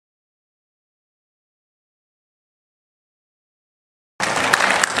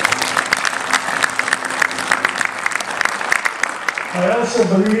also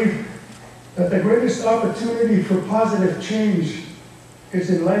believe that the greatest opportunity for positive change is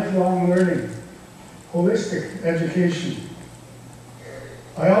in lifelong learning, holistic education.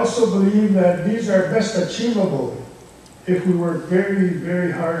 I also believe that these are best achievable if we work very,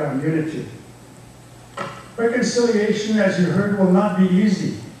 very hard on unity. Reconciliation, as you heard, will not be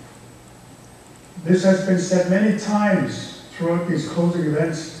easy. This has been said many times throughout these closing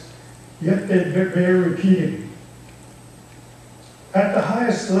events, yet they bear repeating. At the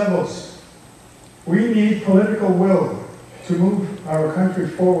highest levels, we need political will to move our country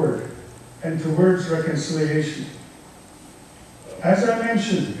forward and towards reconciliation. As I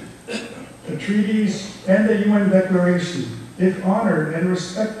mentioned, the treaties and the UN Declaration, if honored and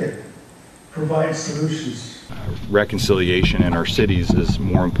respected, provide solutions. Reconciliation in our cities is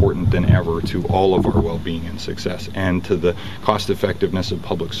more important than ever to all of our well-being and success, and to the cost effectiveness of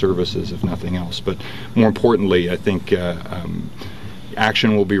public services, if nothing else. But more importantly, I think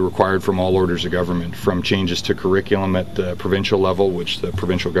action will be required from all orders of government, from changes to curriculum at the provincial level, which the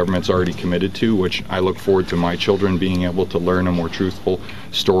provincial government's already committed to, which I look forward to my children being able to learn a more truthful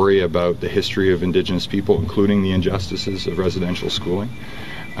story about the history of Indigenous people, including the injustices of residential schooling.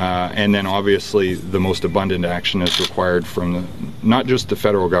 And then obviously the most abundant action is required from not just the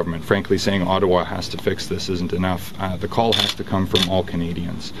federal government. Frankly, saying Ottawa has to fix this isn't enough. The call has to come from all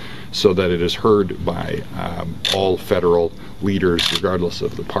Canadians so that it is heard by all federal leaders regardless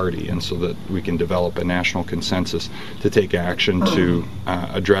of the party, and so that we can develop a national consensus to take action to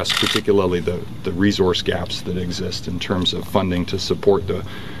address particularly the resource gaps that exist in terms of funding to support the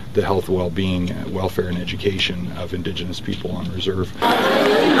health, well-being, welfare and education of Indigenous people on reserve.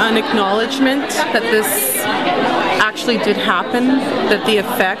 An acknowledgement that this actually did happen, that the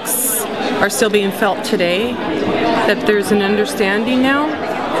effects are still being felt today, that there's an understanding now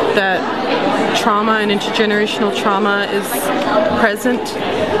that trauma and intergenerational trauma is present,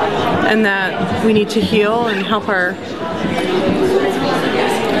 and that we need to heal and help our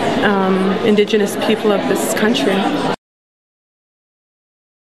Indigenous people of this country.